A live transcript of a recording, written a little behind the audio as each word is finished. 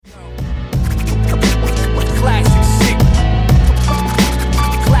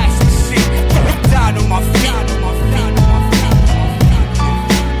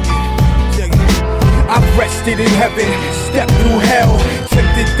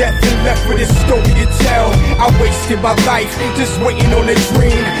death and left with a story to tell. I wasted my life just waiting on a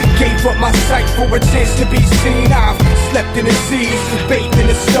dream. Gave up my sight for a chance to be seen. I've slept in the seas, bathed in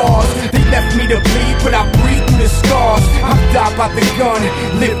the stars. They left me to bleed, but I breathe through the scars. I've died by the gun,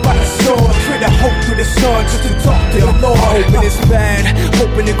 lived by the sword. Try to hope through the sun just to talk to the Lord. Hoping it's bad,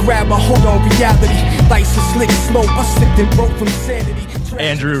 hoping to grab a hold on reality. Life's a slick slope, I slipped and broke from sanity.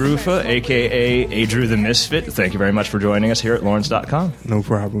 Andrew Ruffa, a.k.a. Adrew the Misfit, thank you very much for joining us here at Lawrence.com. No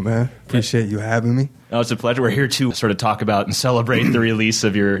problem, man. Appreciate you having me. Oh, it's a pleasure. We're here to sort of talk about and celebrate the release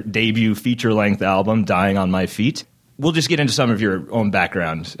of your debut feature-length album, Dying on My Feet. We'll just get into some of your own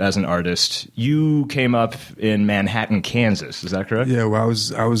background as an artist. You came up in Manhattan, Kansas. Is that correct? Yeah, well,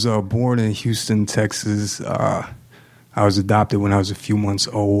 I was born in Houston, Texas. I was adopted when I was a few months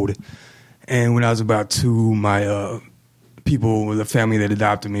old. And when I was about 2, my people, the family that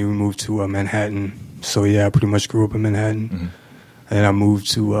adopted me, we moved to Manhattan. So, yeah, I pretty much grew up in Manhattan. Mm-hmm. And I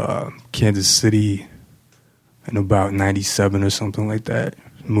moved to Kansas City in about 97 or something like that.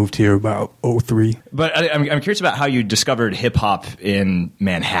 Moved here about 03. But I'm curious about how you discovered hip-hop in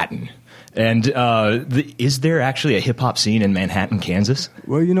Manhattan. And is there actually a hip-hop scene in Manhattan, Kansas?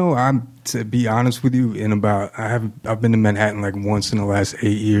 Well, you know, to be honest with you, I've been to Manhattan like once in the last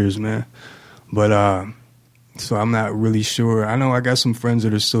 8 years, man. But so I'm not really sure. I know I got some friends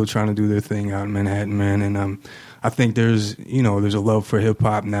that are still trying to do their thing out in Manhattan, man. And I think there's a love for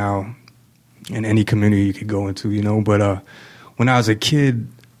hip-hop now in any community you could go into, you know. But when I was a kid,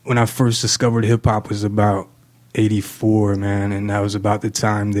 when I first discovered hip-hop was about 84, man. And that was about the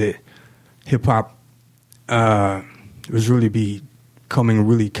time that hip-hop was really becoming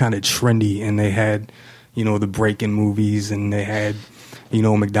really kind of trendy. And they had, you know, the breaking movies, and they had, you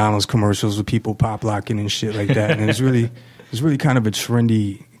know, McDonald's commercials with people pop locking and shit like that. And it was really kind of a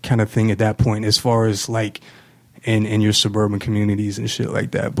trendy kind of thing at that point, as far as like in your suburban communities and shit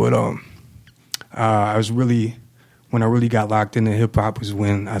like that. But when I really got locked into hip hop was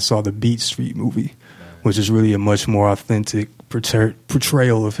when I saw the Beat Street movie, which is really a much more authentic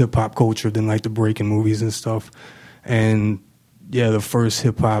portrayal of hip hop culture than like the breaking movies and stuff. And yeah, the first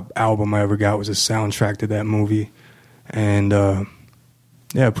hip hop album I ever got was a soundtrack to that movie. And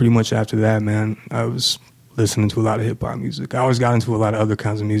yeah, pretty much after that, man, I was listening to a lot of hip hop music. I always got into a lot of other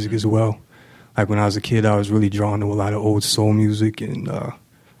kinds of music as well. Like when I was a kid, I was really drawn to a lot of old soul music, and I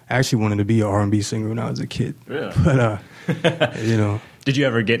actually wanted to be an R&B singer when I was a kid. Yeah. But you know. Did you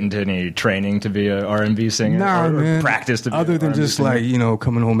ever get into any training to be an R&B singer? Nah, man. Practice to be other than R&B just singer? like, you know,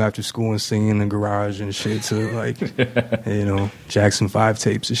 coming home after school and singing in the garage and shit to like, you know, Jackson 5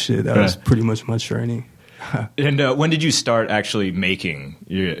 tapes and shit. That was pretty much my training. And when did you start actually making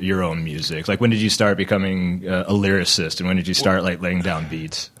your own music? Like, when did you start becoming a lyricist, and when did you start like laying down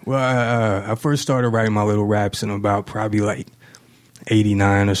beats? Well, I first started writing my little raps in about probably like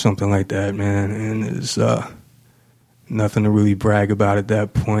 89 or something like that, man. And it's nothing to really brag about at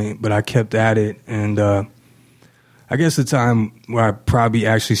that point, but I kept at it. And I guess the time where I probably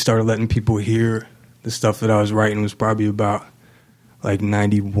actually started letting people hear the stuff that I was writing was probably about like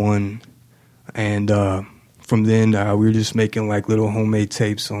 91. And from then, we were just making like little homemade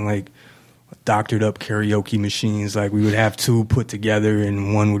tapes on like doctored up karaoke machines. Like we would have 2 put together,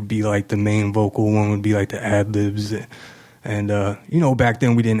 and one would be like the main vocal, one would be like the ad libs. And you know, back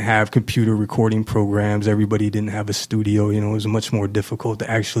then we didn't have computer recording programs. Everybody didn't have a studio. You know, it was much more difficult to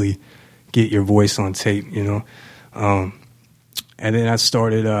actually get your voice on tape. You know, and then I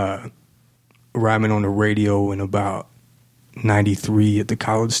started rhyming on the radio in about 93 at the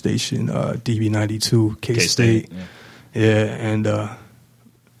college station, DB92, K-State. Yeah, and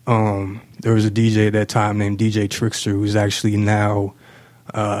there was a DJ at that time named DJ Trickster, who's actually now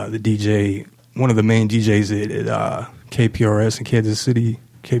the DJ, one of the main DJs at KPRS in Kansas City,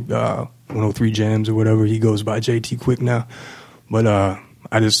 103 Jams or whatever. He goes by JT Quick now. But I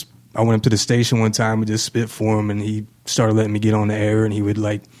went up to the station one time and just spit for him, and he started letting me get on the air, and he would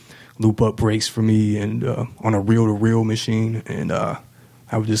like loop up breaks for me and on a reel-to-reel machine, and I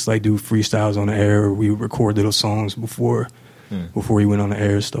would just like do freestyles on the air. We would record little songs before he went on the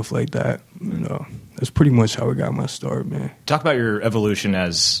air, stuff like that. And that's pretty much how I got my start, man. Talk about your evolution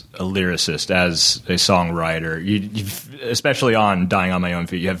as a lyricist, as a songwriter. You've, especially on Dying on My Own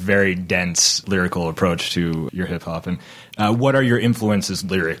Feet, you have very dense lyrical approach to your hip-hop. And what are your influences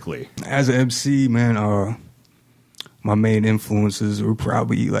lyrically? As an MC, man, my main influences were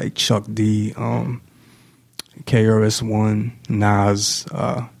probably like Chuck D, KRS-One, Nas,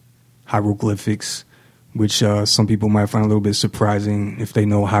 Hieroglyphics, which some people might find a little bit surprising if they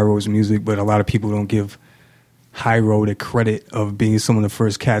know Hyro's music, but a lot of people don't give Hyro the credit of being some of the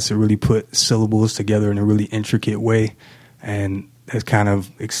first cats that really put syllables together in a really intricate way. And has kind of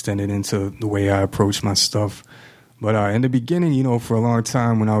extended into the way I approach my stuff. But in the beginning, you know, for a long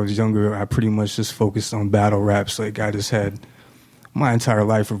time when I was younger, I pretty much just focused on battle raps. Like, I just had my entire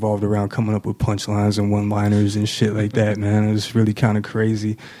life revolved around coming up with punchlines and one-liners and shit like that, man. It was really kind of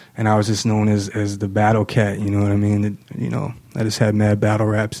crazy. And I was just known as the battle cat, you know what I mean? You know, I just had mad battle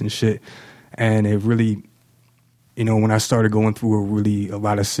raps and shit. And it really, you know, when I started going through a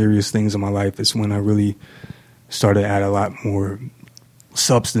lot of serious things in my life, it's when I really started to add a lot more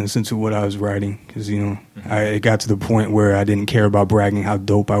substance into what I was writing. Because, you know, it got to the point where I didn't care about bragging how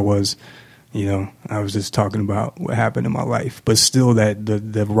dope I was. You know, I was just talking about what happened in my life. But still, that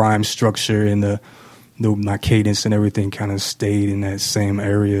the rhyme structure and my cadence and everything kind of stayed in that same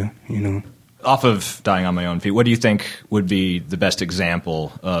area, you know. Off of Dying on My Own Feet, what do you think would be the best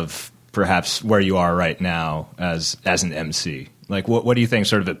example of perhaps where you are right now as an MC? Like, what do you think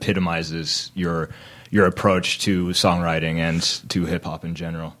sort of epitomizes your approach to songwriting and to hip-hop in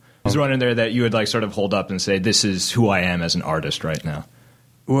general? Is there one in there that you would like sort of hold up and say, this is who I am as an artist right now?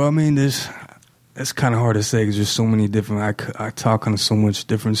 Well, I mean, it's kind of hard to say because there's so many different. I talk on so much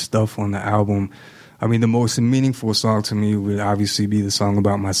different stuff on the album. I mean, the most meaningful song to me would obviously be the song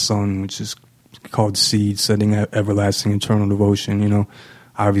about my son, which is called Seed, Setting Everlasting Eternal Devotion. You know,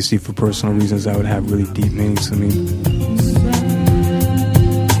 obviously for personal reasons, that would have really deep meaning to me.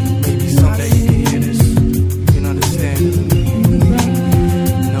 Maybe someday you can hear this, you can understand it.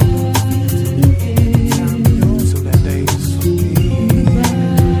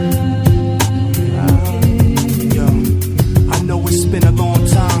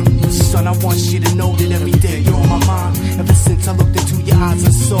 I want you to know that every day you're on my mind. Ever since I looked into your eyes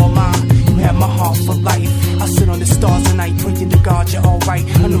and saw mine, you have my heart for life. I sit on the stars at night praying to God you're alright.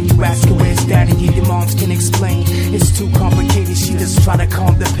 I know you asking where's daddy, yeah, your moms can explain. It's too complicated, she just try to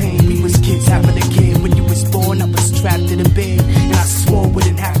calm the pain. We was kids having a kid when you was born. I was trapped in a bed and I swore it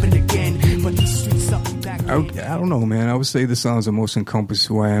wouldn't happen again. But these streets suck me back. I don't know, man. I would say the songs that most encompass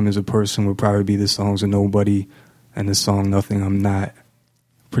who I am as a person would probably be the songs of Nobody and the song Nothing I'm Not.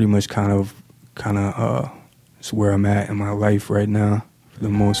 Pretty much kind of it's where I'm at in my life right now for the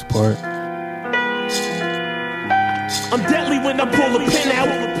most part. I'm deadly when I pull a pin out.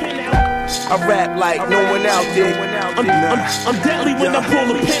 I rap like no one out there. I'm deadly when I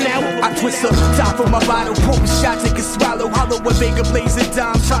pull a pin out. I twist up top of my bottle, pour a shot, take a swallow. Hollow a bigger blazing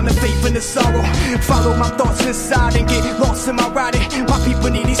dime, trying to faith in the sorrow. Follow my thoughts inside and get lost in my riding. My people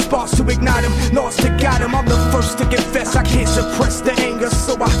need these sparks to ignite them. Lost to guide them, I'm the first to confess. I can't suppress the anger,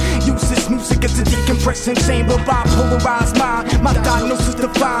 so I use this music as a decompression chamber. Bipolarized mind, my diagnosis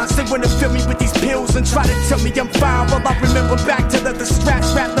defines. They wanna fill me with these pills and try to tell me I'm fine. Well, I remember back to the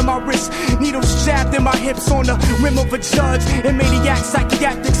straps wrapped in my wrist. Needles jabbed in my hips on the rim of a judge. And maniac,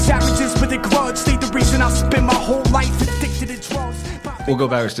 psychiatric savages with a grudge. They the reason I spend my whole life addicted to drugs. We'll go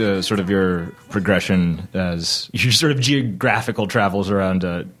back to sort of your progression as your sort of geographical travels around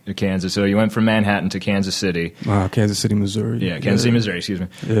Kansas. So you went from Manhattan to Kansas City. Kansas City, Missouri. Yeah, Kansas City, Missouri, excuse me.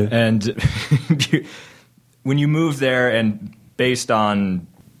 Yeah. And when you moved there and based on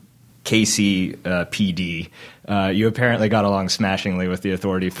KCPD, you apparently got along smashingly with the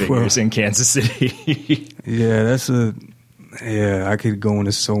authority figures in Kansas City. Yeah, I could go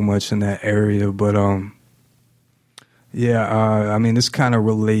into so much in that area, but I mean, this kind of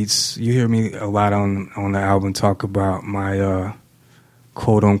relates. You hear me a lot on the album talk about my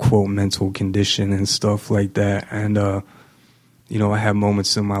quote unquote mental condition and stuff like that, and you know, I have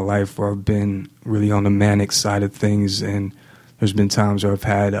moments in my life where I've been really on the manic side of things, and there's been times where I've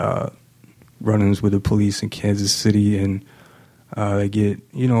had run-ins with the police in Kansas City, and they get,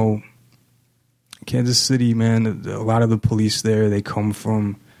 you know, Kansas City, man, a lot of the police there, they come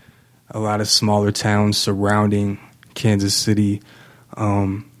from a lot of smaller towns surrounding Kansas City,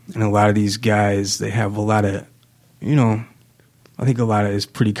 and a lot of these guys, they have a lot of, you know, I think it's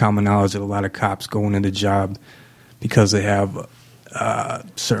pretty common knowledge that a lot of cops go into the job because they have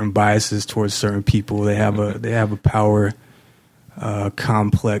certain biases towards certain people. They have a power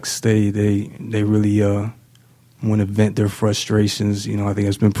complex. They really want to vent their frustrations. You know, I think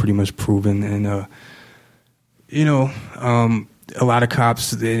it's been pretty much proven. And you know, a lot of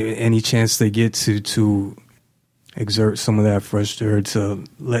cops, any chance they get to exert some of that frustration, to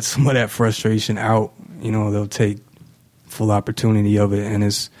let some of that frustration out, you know, they'll take full opportunity of it. And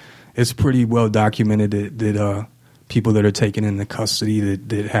it's pretty well documented that people that are taken into custody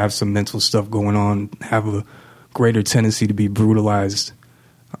that have some mental stuff going on have a greater tendency to be brutalized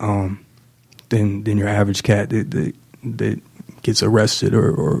than your average cat that gets arrested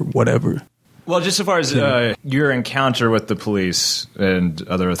or whatever. Well, just as far as your encounter with the police and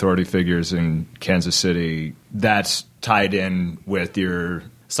other authority figures in Kansas City, that tied in with your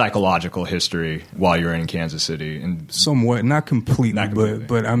psychological history while you're in Kansas City, and somewhat, not completely.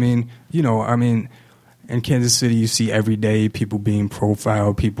 But I mean, in Kansas City, you see every day people being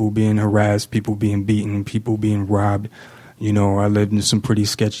profiled, people being harassed, people being beaten, people being robbed. I lived in some pretty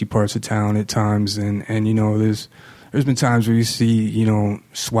sketchy parts of town at times, and there's been times where you see,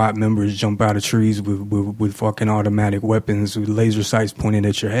 SWAT members jump out of trees with fucking automatic weapons with laser sights pointed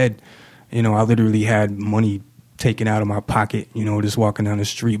at your head. I literally had money taken out of my pocket, just walking down the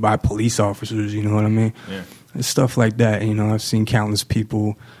street by police officers, you know what I mean? Yeah. And stuff like that. I've seen countless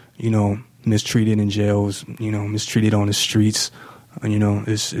people, mistreated in jails, mistreated on the streets.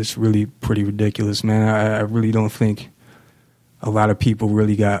 It's really pretty ridiculous, man. I really don't think a lot of people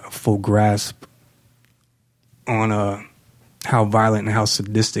really got a full grasp on how violent and how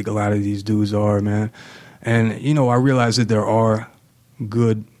sadistic a lot of these dudes are, man. And, I realize that there are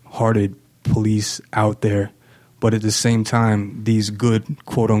good-hearted police out there, but at the same time, these good,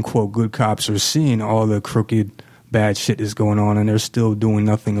 quote-unquote, good cops are seeing all the crooked, bad shit that's going on, and they're still doing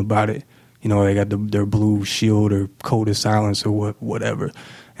nothing about it. They got their blue shield or code of silence or whatever.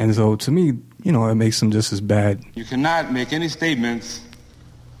 And so, to me, it makes them just as bad. You cannot make any statements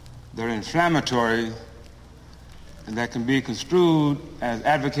that are inflammatory and that can be construed as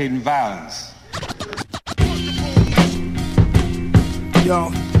advocating violence.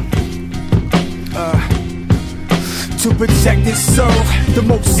 Yo, to protect his soul, the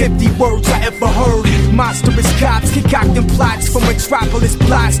most empty words I ever heard. Monstrous cops concocting plots from metropolis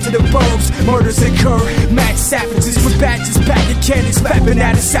plots to the burbs. Murders occur, mad savages with badges, packing cannons, clapping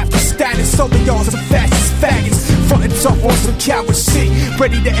at us after status. All of y'all's the fastest faggots, frontin' tough on some coward shit,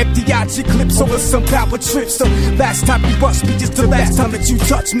 ready to empty out your clips over some power trips. So last time you bust me, just the last time that you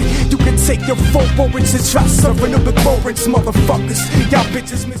touch me. You can take your full warrants and try serving them with warrants, motherfuckers. Y'all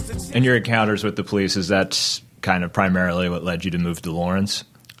bitches miss And your encounters with the police, is that kind of primarily what led you to move to Lawrence?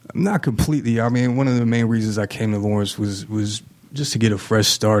 Not completely. I mean, one of the main reasons I came to Lawrence was just to get a fresh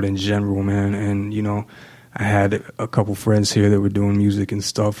start in general, man. And, I had a couple friends here that were doing music and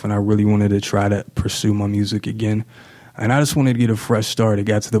stuff, and I really wanted to try to pursue my music again. And I just wanted to get a fresh start. It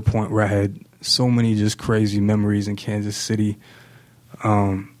got to the point where I had so many just crazy memories in Kansas City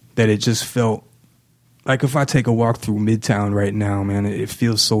that it just felt like if I take a walk through Midtown right now, man, it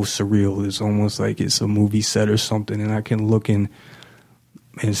feels so surreal. It's almost like it's a movie set or something, and I can look in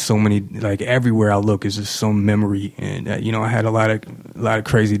so many, like everywhere I look is just some memory. And I had a lot of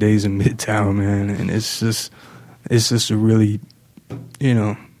crazy days in Midtown, man, and it's just a really,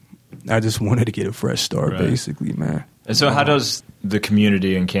 I just wanted to get a fresh start, basically, man. And so how does the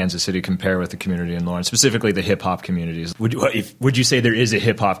community in Kansas City compare with the community in Lawrence, specifically the hip-hop communities? Would you say there is a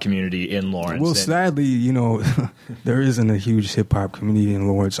hip-hop community in Lawrence? Well, sadly, there isn't a huge hip-hop community in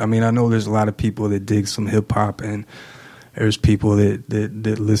Lawrence. I mean, I know there's a lot of people that dig some hip-hop, and there's people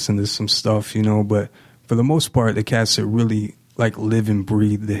that listen to some stuff, but for the most part, the cats that really, live and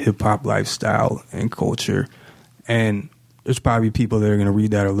breathe the hip-hop lifestyle and culture. And there's probably people that are going to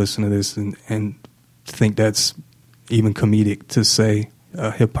read that or listen to this and think that's even comedic to say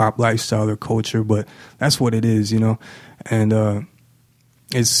hip-hop lifestyle or culture, but that's what it is, and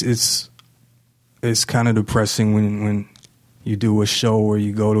it's kind of depressing when you do a show or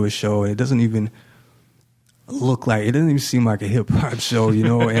you go to a show and it doesn't even seem like a hip-hop show,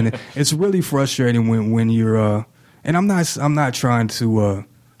 and it's really frustrating when you're and I'm not trying to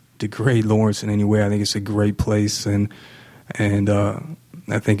degrade Lawrence in any way. I think it's a great place, and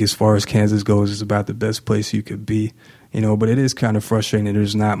I think as far as Kansas goes, it's about the best place you could be, but it is kind of frustrating that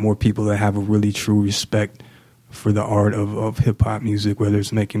there's not more people that have a really true respect for the art of hip-hop music, whether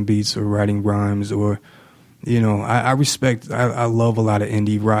it's making beats or writing rhymes or, I love a lot of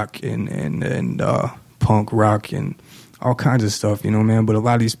indie rock and punk rock and all kinds of stuff, man, but a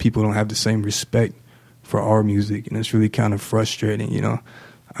lot of these people don't have the same respect for our music, and it's really kind of frustrating,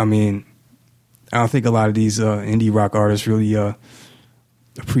 I mean, I don't think a lot of these indie rock artists really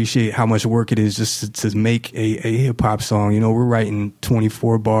appreciate how much work it is just to make a hip-hop song. We're writing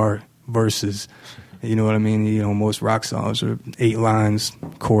 24-bar verses. You know what I mean? Most rock songs are 8 lines,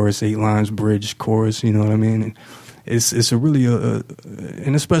 chorus, 8 lines, bridge, chorus, you know what I mean? And it's a really,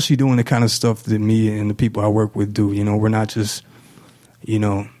 and especially doing the kind of stuff that me and the people I work with do. We're not just,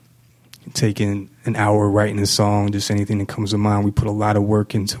 taking an hour writing a song, just anything that comes to mind. We put a lot of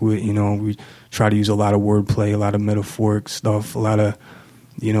work into it, we try to use a lot of wordplay, a lot of metaphoric stuff, a lot of,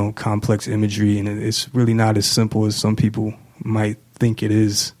 complex imagery, and it's really not as simple as some people might think it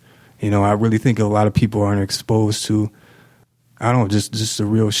is. I really think a lot of people aren't exposed to, I don't know, just the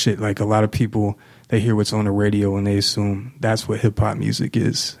real shit. Like a lot of people, they hear what's on the radio and they assume that's what hip hop music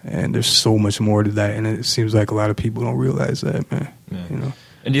is. And there's so much more to that, and it seems like a lot of people don't realize that, man. Yeah. You know.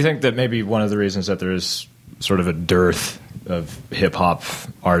 And do you think that maybe one of the reasons that there is sort of a dearth of hip hop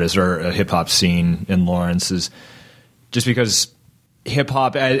artists or a hip hop scene in Lawrence is just because hip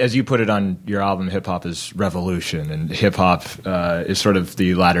hop, as you put it on your album, hip hop is revolution, and hip hop is sort of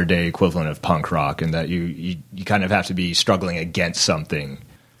the latter day equivalent of punk rock, and that you kind of have to be struggling against something.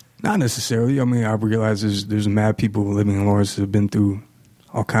 Not necessarily. I mean, I realize there's mad people living in Lawrence that have been through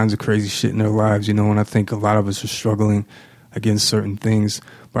all kinds of crazy shit in their lives, you know, and I think a lot of us are struggling against certain things.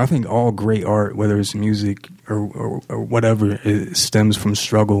 But I think all great art, whether it's music or whatever, it stems from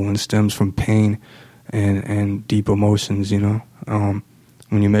struggle and stems from pain and deep emotions, you know.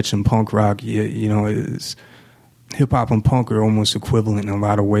 When you mention punk rock, you know, hip-hop and punk are almost equivalent in a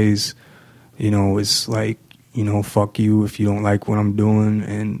lot of ways. You know, it's like, you know, fuck you if you don't like what I'm doing,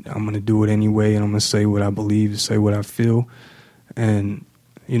 and I'm going to do it anyway, and I'm going to say what I believe, say what I feel. And,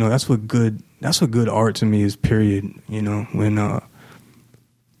 you know, that's what good art to me is, period. You know, when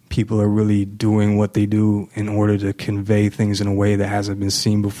people are really doing what they do in order to convey things in a way that hasn't been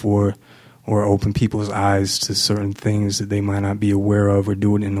seen before, or open people's eyes to certain things that they might not be aware of, or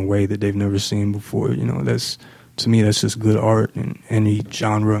do it in a way that they've never seen before. You know, to me, that's just good art in any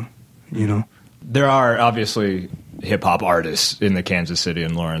genre, you know. There are obviously hip-hop artists in the Kansas City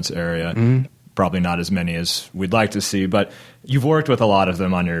and Lawrence area. Mm-hmm. Probably not as many as we'd like to see, but you've worked with a lot of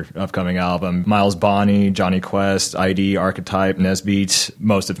them on your upcoming album. Miles Bonney, Johnny Quest, ID, Archetype, Nesbeat,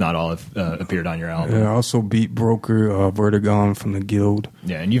 most if not all have appeared on your album. Yeah, also Beat Broker, Vertigon from the Guild.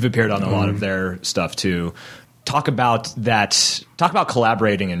 Yeah, and you've appeared on a lot of their stuff too. Talk about that. Talk about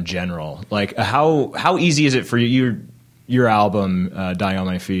collaborating in general. Like, how easy is it for you? Your album, Dying on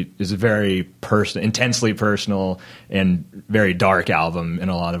My Feet, is a very intensely personal and very dark album in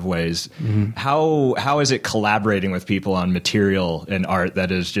a lot of ways. Mm-hmm. How is it collaborating with people on material and art that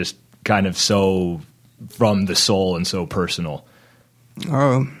is just kind of so from the soul and so personal?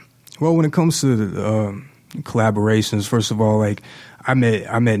 Well, when it comes to collaborations, first of all, like I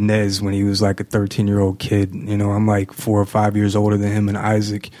met Nez when he was like a 13-year-old kid. You know, I'm like 4 or 5 years older than him and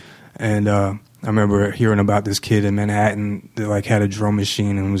Isaac, and I remember hearing about this kid in Manhattan that like had a drum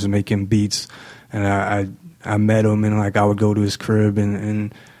machine and was making beats, and I met him, and like I would go to his crib,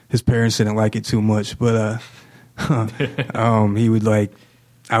 and his parents didn't like it too much, but he would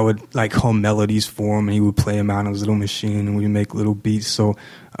I would like hum melodies for him, and he would play them out on his little machine, and we'd make little beats. So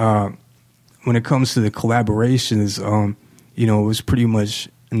when it comes to the collaborations, you know, it was pretty much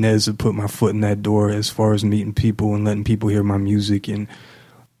Nez that put my foot in that door as far as meeting people and letting people hear my music. And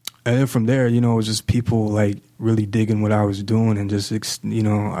then from there, you know, it was just people like really digging what I was doing, and just, you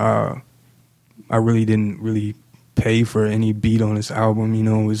know, I really didn't really pay for any beat on this album. You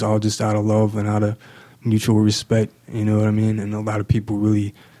know, it was all just out of love and out of mutual respect. You know what I mean? And a lot of people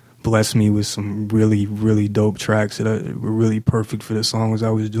really blessed me with some really, really dope tracks that were really perfect for the songs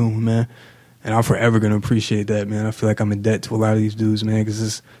I was doing, man. And I'm forever going to appreciate that, man. I feel like I'm in debt to a lot of these dudes, man, because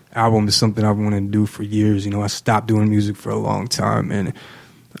this album is something I've wanted to do for years. You know, I stopped doing music for a long time, and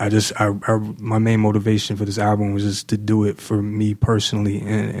my main motivation for this album was just to do it for me personally,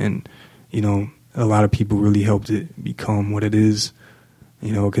 and you know, a lot of people really helped it become what it is,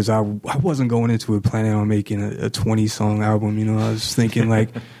 you know, because I wasn't going into it planning on making a 20-song album, you know. I was thinking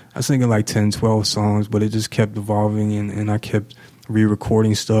like 10, 12 songs, but it just kept evolving, and I kept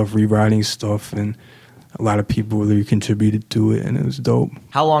re-recording stuff, rewriting stuff, and a lot of people really contributed to it, and it was dope.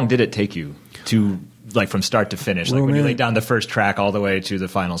 How long did it take you to, like, from start to finish? Like, when you laid down the first track all the way to the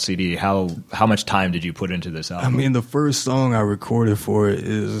final CD, how much time did you put into this album? I mean, the first song I recorded for it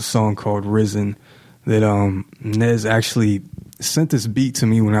is a song called Risen that Nez actually sent this beat to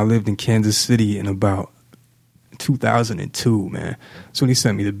me when I lived in Kansas City in about 2002, man. That's when he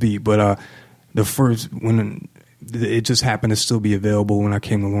sent me the beat. But when it just happened to still be available when I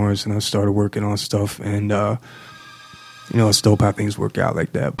came to Lawrence, and I started working on stuff. And, you know, it's dope how things work out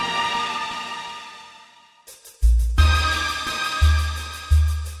like that.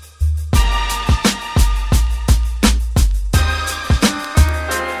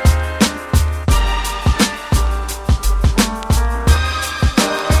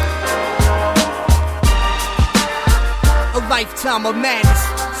 Lifetime of madness.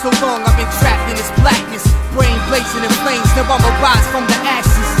 So long I've been trapped in this blackness. Brain blazing in flames. Now I'ma rise from the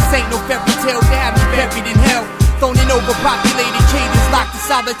ashes. This ain't no fairy tale. They have me buried in hell. Thrown in overpopulated cages, locked in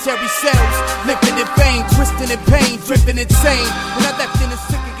solitary cells. Living in vain, twisting in pain, dripping insane. When I left in the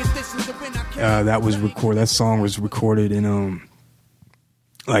sicker conditions of when I came. That song was recorded in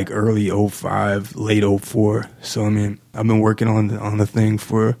like early 05, late 04. So I mean, I've been working on the thing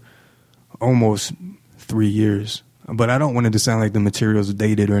for almost 3 years. But I don't want it to sound like the material's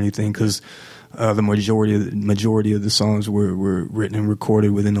dated or anything, because the majority of the songs were written and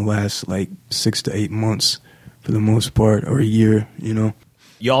recorded within the last like 6 to 8 months, for the most part, or a year. You know,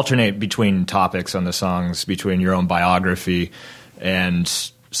 you alternate between topics on the songs, between your own biography and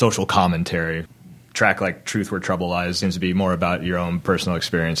social commentary. Track like Truth Where Trouble Lies seems to be more about your own personal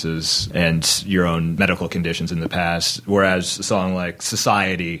experiences and your own medical conditions in the past, whereas a song like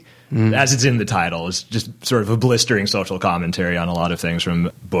Society, as it's in the title, is just sort of a blistering social commentary on a lot of things,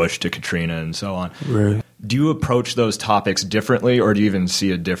 from Bush to Katrina and so on. Right. Do you approach those topics differently, or do you even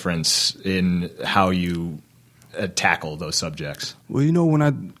see a difference in how you tackle those subjects? Well, you know, when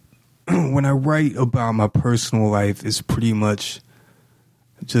I write about my personal life, it's pretty much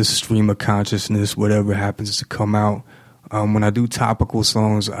just stream of consciousness, whatever happens to come out. When I do topical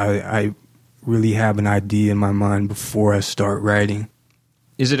songs, I really have an idea in my mind before I start writing.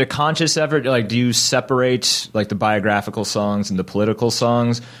 Is it a conscious effort? Like, do you separate like the biographical songs and the political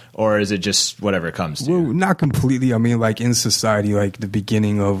songs, or is it just whatever it comes to? Well, not completely. I mean, like in Society, like the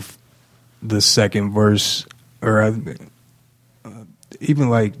beginning of the second verse, or even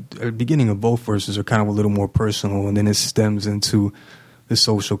like the beginning of both verses are kind of a little more personal, and then it stems into the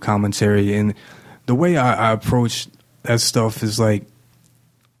social commentary. And the way I approach that stuff is like,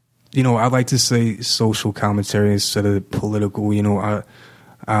 you know, I like to say social commentary instead of political. You know,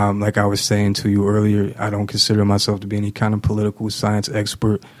 like I was saying to you earlier, I don't consider myself to be any kind of political science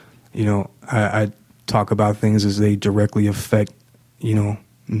expert. You know, I talk about things as they directly affect, you know,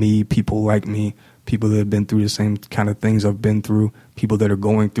 me, people like me, people that have been through the same kind of things I've been through, people that are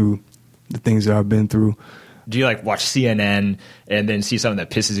going through the things that I've been through. Do you like watch CNN and then see something that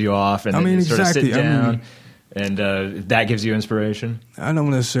pisses you off and then sort of sit down and that gives you inspiration? I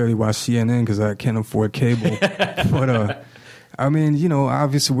don't necessarily watch CNN because I can't afford cable. But, I mean, you know,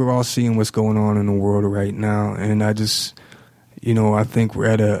 obviously we're all seeing what's going on in the world right now. And I just, you know, I think we're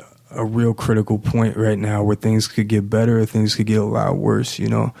at a real critical point right now where things could get better or things could get a lot worse, you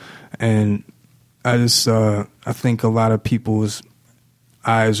know. And I just, I think a lot of people's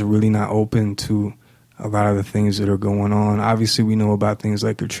eyes are really not open to a lot of the things that are going on. Obviously, we know about things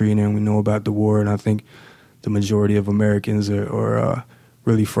like Katrina and we know about the war, and I think the majority of Americans are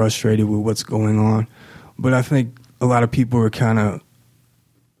really frustrated with what's going on. But I think a lot of people are kind of,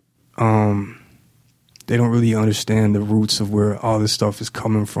 they don't really understand the roots of where all this stuff is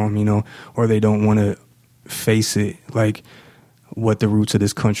coming from, you know, or they don't want to face it, like what the roots of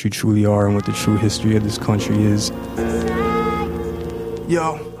this country truly are and what the true history of this country is.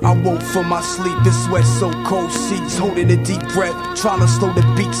 Yo, I woke from my sleep, the sweat so cold sheets, holding a deep breath, trying to slow the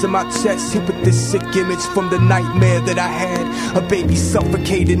beats in my chest, hit with this sick image from the nightmare that I had, a baby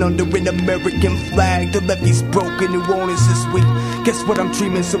suffocating under an American flag, the levees broke in New Orleans this week, guess what I'm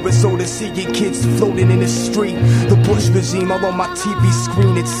dreaming, so it's all to see your kids floating in the street, the Bush regime all on my TV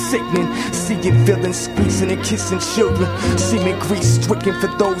screen, it's sickening, seeing villains squeezing and kissing children, seeming grief-stricken for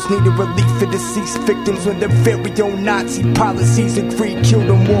those needing relief for deceased victims when their very own Nazi policies and greed killed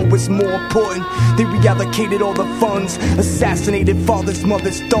them. War was more important. They reallocated all the funds, assassinated fathers,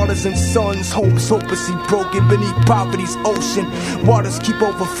 mothers, daughters, and sons. Homes hopelessly broken beneath poverty's ocean. Waters keep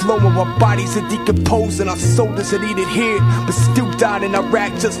overflowing while bodies are decomposing. Our soldiers that eat it here, but still died in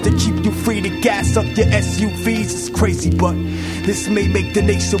Iraq just to keep you free to gas up your SUVs. It's crazy, but this may make the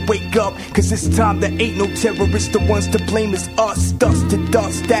nation wake up, cause this time there ain't no terrorists. The ones to blame is us. Dust to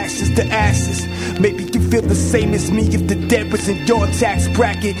dust, ashes to ashes. Maybe you feel the same as me if the dead was in your tax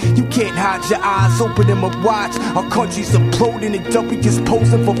bracket. You can't hide your eyes, open them up, watch. Our country's imploding and dummies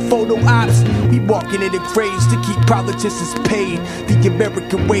posing for photo ops. We walking in the graves to keep politicians paid. The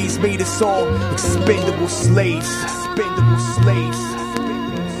American ways made us all expendable slaves. Expendable slaves.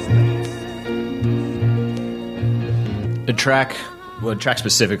 A track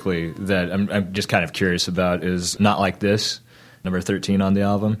specifically that I'm just kind of curious about is Not Like This, number 13 on the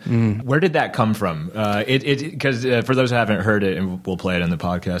album. Where did that come from? Because for those who haven't heard it, and we'll play it in the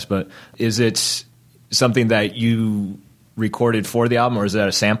podcast, but is it something that you recorded for the album, or is that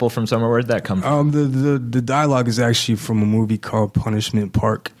a sample from somewhere? Where did that come from? The dialogue is actually from a movie called Punishment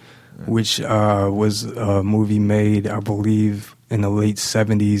Park, which was a movie made, I believe, in the late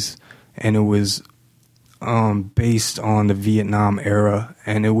 70s, and it was based on the Vietnam era,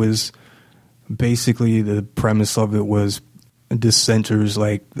 and it was basically, the premise of it was dissenters,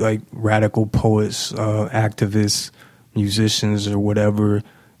 like radical poets, activists, musicians, or whatever,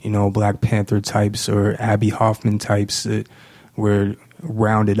 you know, Black Panther types or Abby Hoffman types that were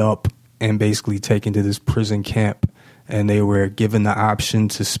rounded up and basically taken to this prison camp, and they were given the option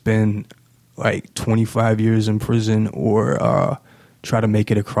to spend like 25 years in prison or try to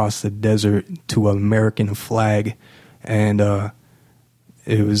make it across the desert to an American flag, and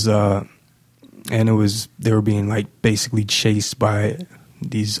it was they were being like basically chased by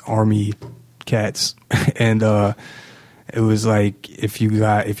these army cats, and it was like if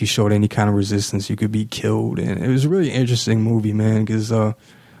you showed any kind of resistance, you could be killed. And it was a really interesting movie, man, because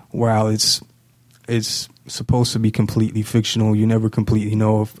while it's supposed to be completely fictional, you never completely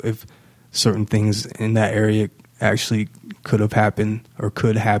know if certain things in that area actually could have happened or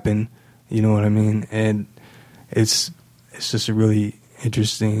could happen. You know what I mean? And it's just a really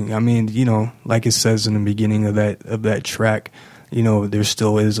interesting. I mean, you know, like it says in the beginning of that track, you know, there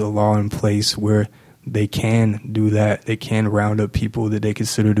still is a law in place where they can do that. They can round up people that they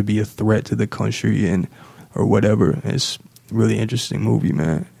consider to be a threat to the country and or whatever. It's a really interesting movie,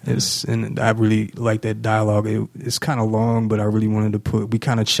 man. And I really like that dialogue. It's kind of long, but I really wanted to we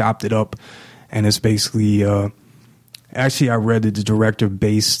kind of chopped it up, and it's basically actually I read that the director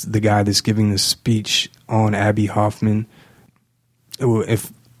based the guy that's giving the speech on Abbie Hoffman.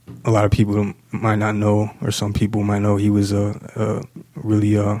 If a lot of people might not know, or some people might know, he was a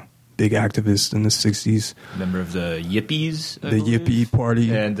really big activist in the 60s. Member of the Yippies, the Yippie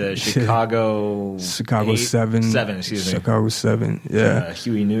Party. And the Chicago 7. Excuse me. Chicago 7, yeah.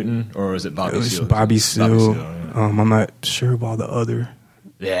 Huey Newton, or was it Bobby It was Seale? Bobby Seale. Yeah. I'm not sure about the other.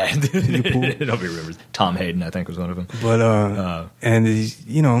 Yeah. Nobody remembers. Tom Hayden, I think, was one of them. But, and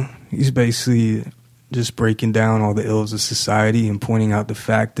he's basically just breaking down all the ills of society and pointing out the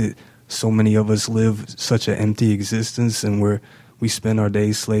fact that so many of us live such an empty existence, and we spend our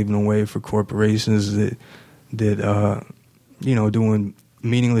days slaving away for corporations that doing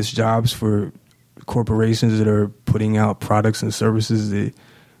meaningless jobs for corporations that are putting out products and services that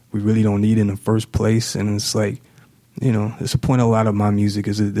we really don't need in the first place. And it's like, you know, it's a point of a lot of my music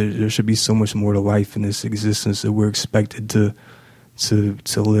is that there should be so much more to life in this existence that we're expected to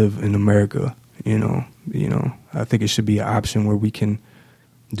live in America. You know, I think it should be an option where we can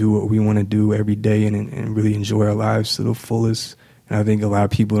do what we want to do every day and really enjoy our lives to the fullest. And I think a lot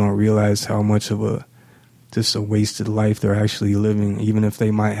of people don't realize how much of just a wasted life they're actually living, even if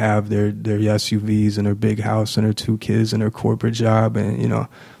they might have their SUVs and their big house and their 2 kids and their corporate job. And, you know,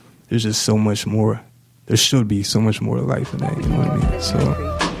 there's just so much more. There should be so much more to life than that, you know what I mean? So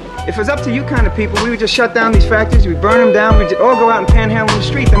if it was up to you kind of people, we would just shut down these factories, we'd burn them down, we'd all go out and panhandle in the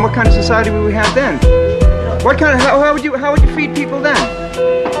street. Then what kind of society would we have then? How would you feed people then?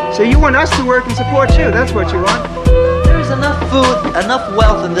 So you want us to work and support you, that's what you want. There's enough food, enough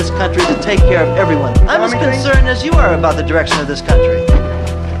wealth in this country to take care of everyone. I'm as concerned as you are about the direction of this country.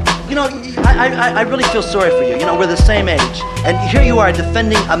 You know, I really feel sorry for you. You know, we're the same age. And here you are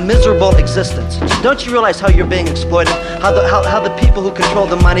defending a miserable existence. Don't you realize how you're being exploited? How the people who control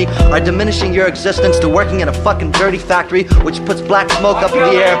the money are diminishing your existence to working in a fucking dirty factory which puts black smoke up in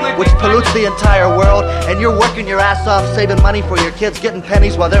the air, which pollutes the entire world, and you're working your ass off saving money for your kids, getting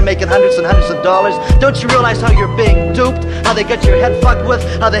pennies while they're making hundreds and hundreds of dollars. Don't you realize how you're being duped? How they get your head fucked with?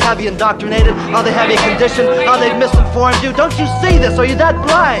 How they have you indoctrinated? How they have you conditioned? How they've misinformed you? Don't you see this? Are you that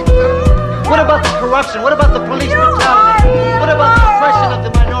blind? What about the corruption? What about the police brutality? What about the oppression of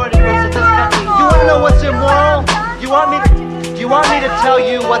the minority groups of this country? You want to know what's immoral? Do you want me to tell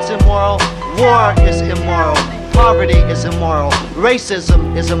you what's immoral? War is immoral. Poverty is immoral.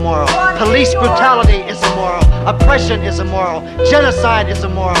 Racism is immoral. Police brutality is immoral. Oppression is immoral. Genocide is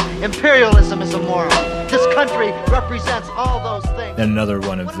immoral. Imperialism is immoral. This country represents all those things. And another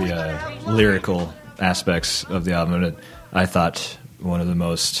one of the lyrical aspects of the album that I thought one of the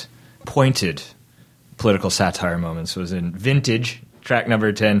most pointed political satire moments was in Vintage, track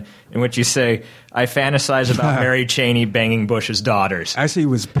number 10, in which you say, I fantasize about Mary Cheney banging Bush's daughters. Actually, it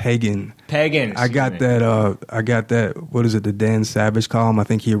was Pagan. Pagan. I got that, what is it, the Dan Savage column? I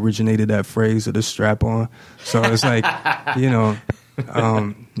think he originated that phrase of the strap-on. So it's like, you know,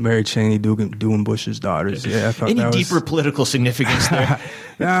 Mary Cheney doing Bush's daughters. Yeah, I thought Any that deeper political significance there?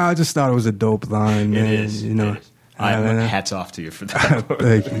 Nah, I just thought it was a dope line, man. It is. You know. Hats off to you for that.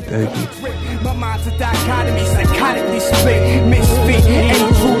 Thank you. My mind's a dichotomy, psychotically split, misfit,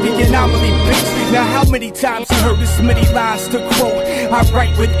 ain't true, the anomaly, bitch. Now how many times you heard this many lines to quote? I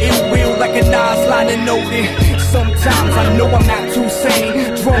write with ill will like a Nas line and noted. Sometimes I know I'm not too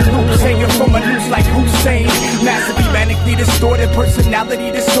sane. Drum loops hanging from a noose like Hussein. Massively manically distorted,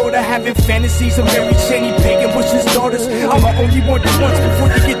 personality disorder, having fantasies of Mary Cheney banging Bush's daughters. I'm the only one that once before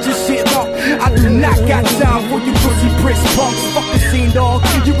you get your shit locked. I do not got time for you pussy bricks punks. Fuck the scene, dog.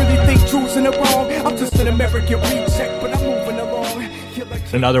 You really think Drew's in the wrong? I'm just an American recheck, but I'm moving along.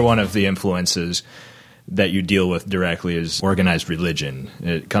 Another one of the influences that you deal with directly is organized religion.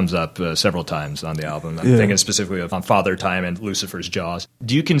 It comes up several times on the album. I'm thinking specifically of on Father Time and Lucifer's Jaws.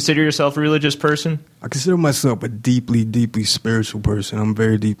 Do you consider yourself a religious person? I consider myself a deeply, deeply spiritual person. I'm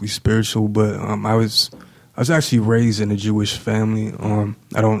very deeply spiritual, but I was actually raised in a Jewish family.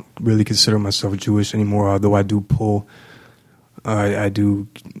 I don't really consider myself Jewish anymore, although I do pull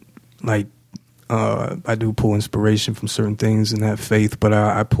inspiration from certain things in that faith, but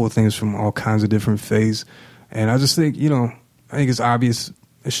I pull things from all kinds of different faiths. And I just think, I think it's obvious,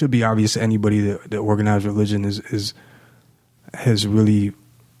 it should be obvious to anybody that organized religion has really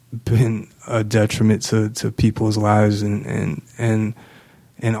been a detriment to people's lives and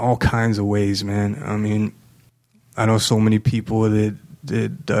in all kinds of ways, man. I mean, I know so many people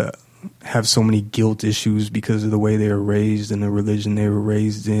that have so many guilt issues because of the way they were raised and the religion they were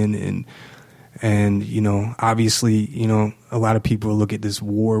raised in, and obviously, a lot of people look at this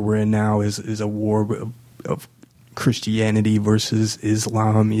war we're in now as a war of Christianity versus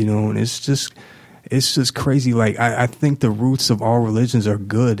Islam, and it's just crazy. Like, I think the roots of all religions are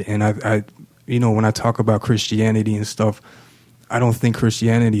good, and I when I talk about Christianity and stuff, I don't think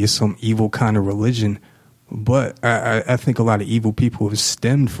Christianity is some evil kind of religion, but I think a lot of evil people have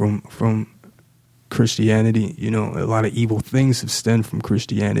stemmed from Christianity. A lot of evil things have stemmed from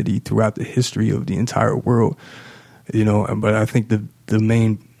Christianity throughout the history of the entire world. But I think the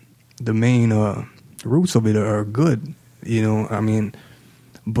main roots of it are good.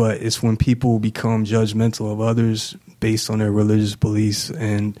 But it's when people become judgmental of others based on their religious beliefs,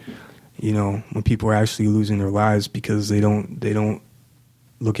 and when people are actually losing their lives because they don't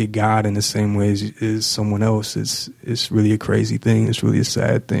look at God in the same way as someone else. It's really a crazy thing. It's really a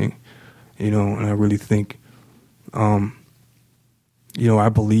sad thing. And I really think, I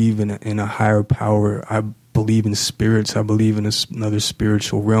believe in a higher power. I believe in spirits. I believe in another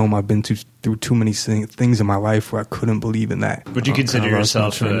spiritual realm. I've been through too many things in my life where I couldn't believe in that. Would you consider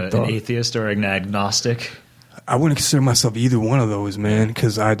yourself an atheist or an agnostic? I wouldn't consider myself either one of those, man,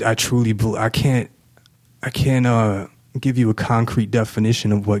 because I truly believe, I can't give you a concrete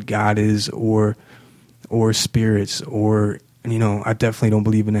definition of what God is or spirits or. I definitely don't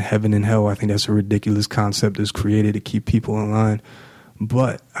believe in a heaven and hell. I think that's a ridiculous concept that's created to keep people in line.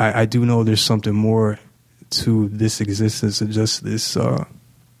 But I do know there's something more to this existence than just this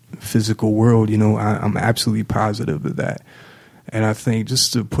physical world. I'm absolutely positive of that. And I think,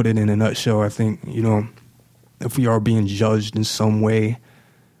 just to put it in a nutshell, I think, if we are being judged in some way,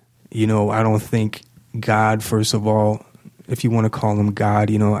 I don't think God, first of all, if you want to call him God,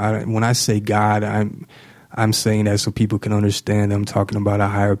 when I say God, I'm saying that so people can understand I'm talking about a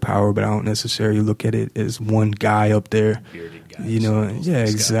higher power, but I don't necessarily look at it as one guy up there. Bearded guy. Yeah,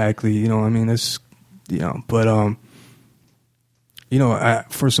 exactly. That's, but,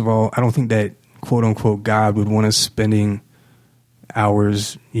 first of all, I don't think that quote unquote God would want us spending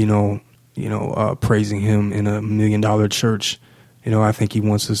hours, praising him in $1 million church. I think he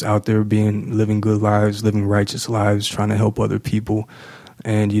wants us out there living good lives, living righteous lives, trying to help other people.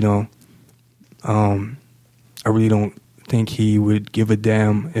 And, I really don't think he would give a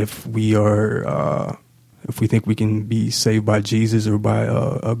damn if we think we can be saved by Jesus or by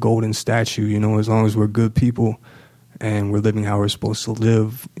a golden statue, as long as we're good people and we're living how we're supposed to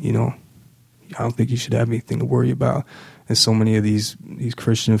live, I don't think you should have anything to worry about. And so many of these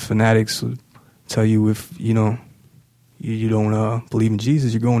Christian fanatics will tell you if, you don't believe in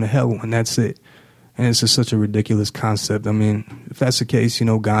Jesus, you're going to hell, and that's it. And it's just such a ridiculous concept. I mean, if that's the case,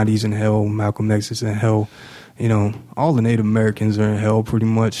 Gandhi's in hell, Malcolm X is in hell. All the Native Americans are in hell pretty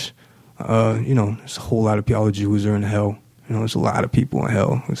much. There's a whole lot of people, all the Jews are in hell. There's a lot of people in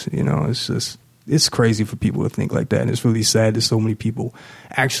hell. It's crazy for people to think like that. And it's really sad that so many people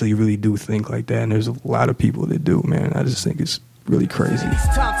actually really do think like that. And there's a lot of people that do, man. I just think it's really crazy.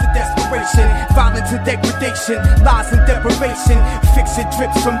 These times of desperation, violence and degradation, lies and deprivation, fiction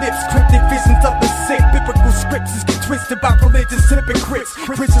drips from lips, cryptic visions of the sick, biblical scriptures get twisted by religious hypocrites,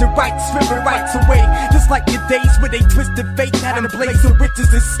 Christian rights, stripping rights away, just like your days where they twisted fate, having a blaze of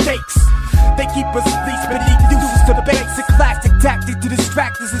riches and stakes. They keep us fleeced beneath useless debates, a classic tactic to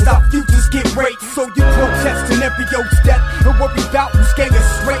distract us as our futures get raped. So you protest in every old's death and worry about who's getting us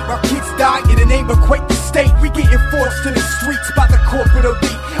straight while kids die in the name of quake the state. We getting forced to the streets by the corporate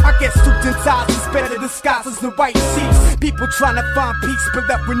elite. I guess students' eyes is better disguised as the white sheets. People trying to find peace but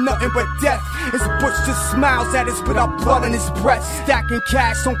left with nothing but death. As Bush just smiles at us without blood in his breath, stacking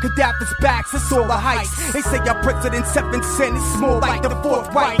cash on Gaddafi's backs, it's all a heist. They say our president's 7 cents, it's more like the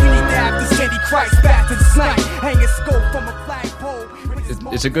Fourth Reich. We need to have this Antichrist bastard snipe, hang a skull from a flagpole.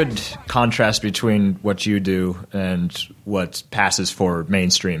 it's a good contrast between what you do and what passes for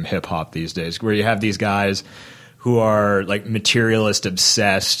mainstream hip hop these days, where you have these guys who are like materialist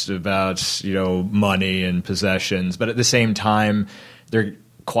obsessed about, you know, money and possessions, but at the same time they're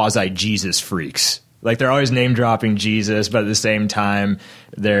quasi Jesus freaks. Like they're always name dropping Jesus, but at the same time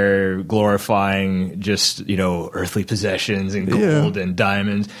they're glorifying just, you know, earthly possessions and gold and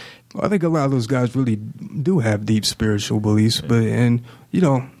diamonds. Well, I think a lot of those guys really do have deep spiritual beliefs, but, and, you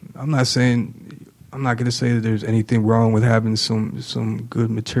know, I'm not going to say that there's anything wrong with having some good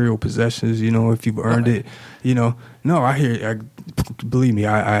material possessions, you know, if you've earned it, you know. No, believe me,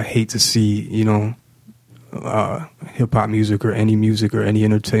 I hate to see, you know, hip-hop music or any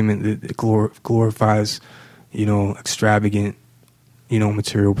entertainment that glorifies, you know, extravagant, you know,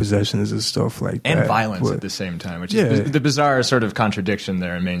 material possessions and stuff like that. And violence at the same time, which is the bizarre sort of contradiction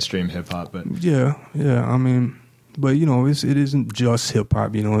there in mainstream hip-hop. But yeah, I mean, but, you know, it isn't just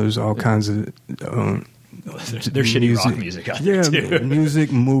hip-hop, you know, there's all kinds of... there's shitty rock music out there, too.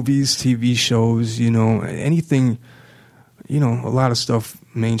 Music, movies, TV shows, you know, anything, you know, a lot of stuff,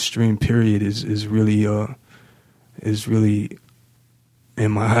 mainstream period, is really,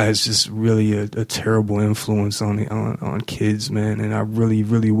 in my eyes, just really a terrible influence on kids, man. And I really,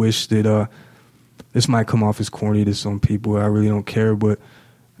 really wish that this might come off as corny to some people. I really don't care, but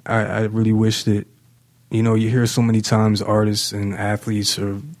I really wish that, you know, you hear so many times artists and athletes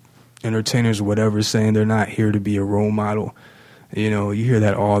or entertainers or whatever saying they're not here to be a role model. You know, you hear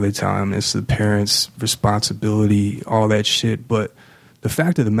that all the time. It's the parents' responsibility, all that shit. But the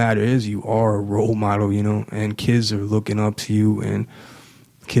fact of the matter is you are a role model, you know, and kids are looking up to you and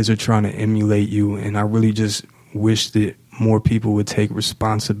kids are trying to emulate you. And I really just wish that more people would take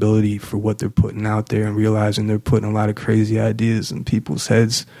responsibility for what they're putting out there and realizing they're putting a lot of crazy ideas in people's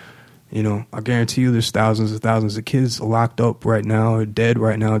heads. You know, I guarantee you there's thousands and thousands of kids locked up right now or dead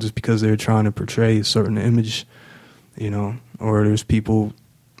right now just because they're trying to portray a certain image, you know, or there's people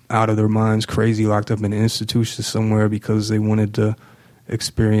out of their minds crazy locked up in an institution somewhere because they wanted to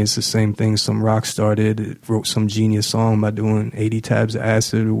experience the same thing some rock star did, wrote some genius song by doing 80 tabs of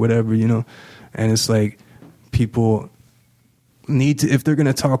acid or whatever, you know. And it's like people need to, if they're going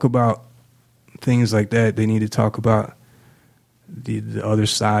to talk about things like that, they need to talk about the other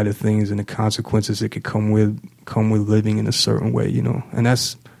side of things and the consequences that could come with living in a certain way, you know. And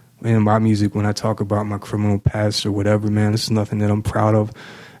that's in my music, when I talk about my criminal past or whatever, man, it's nothing that I'm proud of.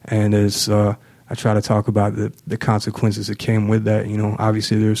 And it's I try to talk about the consequences that came with that, you know.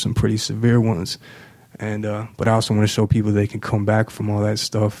 Obviously there's some pretty severe ones, and but I also want to show people they can come back from all that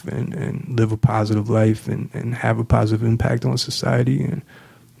stuff and live a positive life and have a positive impact on society. And,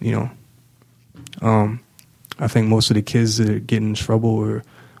 you know, I think most of the kids that are getting in trouble or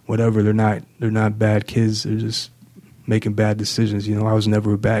whatever, they're not bad kids. They're just making bad decisions. You know, I was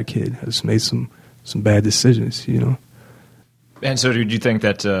never a bad kid. I just made some bad decisions, you know. And so do you think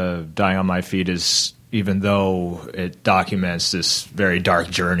that Dying on My Feet is, even though it documents this very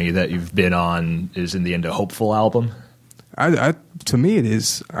dark journey that you've been on, is in the end a hopeful album? To me it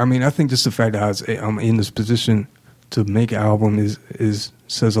is. I mean, I think just the fact that I'm in this position to make an album is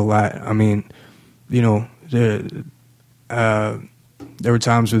says a lot. I mean, you know, there were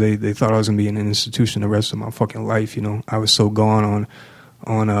times where they thought I was going to be in an institution the rest of my fucking life, you know. I was so gone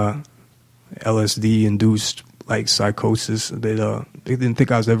on LSD-induced, like, psychosis that they didn't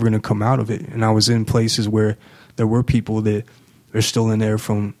think I was ever going to come out of it. And I was in places where there were people that are still in there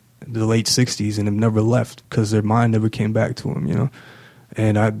from the late 60s and have never left because their mind never came back to them, you know.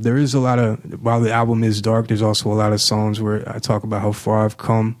 And there is a lot of, while the album is dark, there's also a lot of songs where I talk about how far I've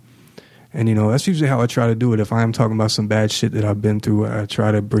come. And, you know, that's usually how I try to do it. If I am talking about some bad shit that I've been through, I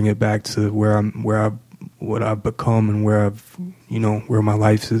try to bring it back to what I've become and where my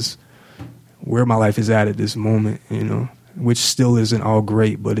life is at this moment, you know, which still isn't all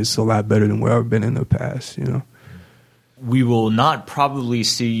great, but it's a lot better than where I've been in the past, you know. We will not probably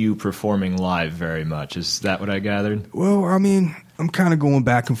see you performing live very much. Is that what I gathered? Well, I mean, I'm kind of going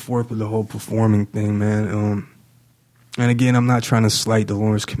back and forth with the whole performing thing, man. And again, I'm not trying to slight the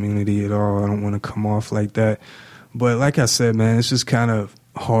Lawrence community at all. I don't want to come off like that. But like I said, man, it's just kind of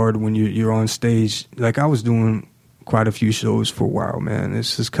hard when you're on stage. Like, I was doing quite a few shows for a while, man.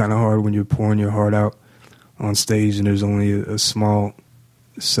 It's just kind of hard when you're pouring your heart out on stage and there's only a small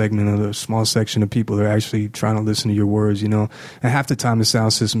segment of a small section of people that are actually trying to listen to your words, you know. And half the time the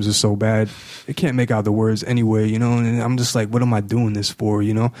sound systems are so bad, they can't make out the words anyway, you know. And I'm just like, what am I doing this for,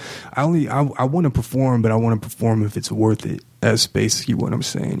 you know? I want to perform, but I want to perform if it's worth it. That's basically what I'm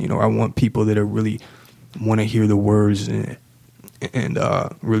saying, you know. I want people that are really want to hear the words and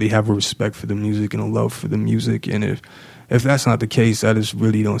really have a respect for the music and a love for the music. And if that's not the case, I just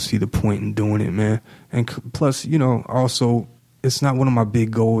really don't see the point in doing it, man. And plus, you know, also, it's not one of my big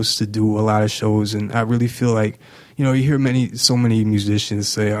goals to do a lot of shows, and I really feel like, you know, you hear so many musicians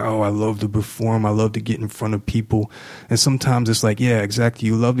say, oh, I love to perform, I love to get in front of people, and sometimes it's like, yeah, exactly,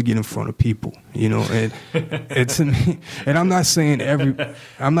 you love to get in front of people, you know, and it's, and I'm not saying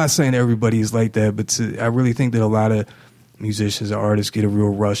everybody is like that, but I really think that a lot of musicians and artists get a real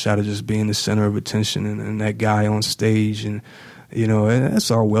rush out of just being the center of attention and that guy on stage, and you know, and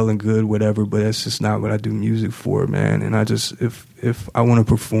that's all well and good, whatever, but that's just not what I do music for, man. And I just, if I want to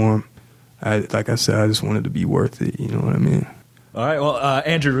perform, like I said, I just want it to be worth it, you know what I mean? All right, well,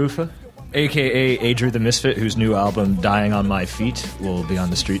 Andrew Rufa, a.k.a. Adrian the Misfit, whose new album, Dying on My Feet, will be on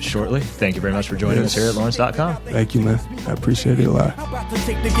the streets shortly. Thank you very much for joining us here at Lawrence.com. Thank you, man. I appreciate it a lot. I'm about to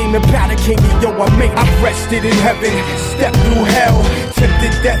take the game and battle king, yo, I've rested in heaven, stepped through hell,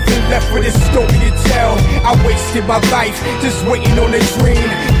 tempted death and left with a story to tell. I wasted my life just waiting on a dream,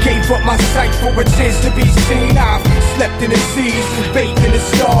 gave up my sight for a chance to be seen. I've slept in the seas, bathed in the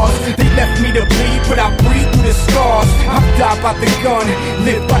stars. They left me to bleed, but I breathe through the scars. I've died by the gun,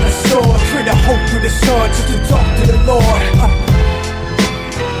 lived by the sword, turned to hope through the sun, just to talk to the Lord.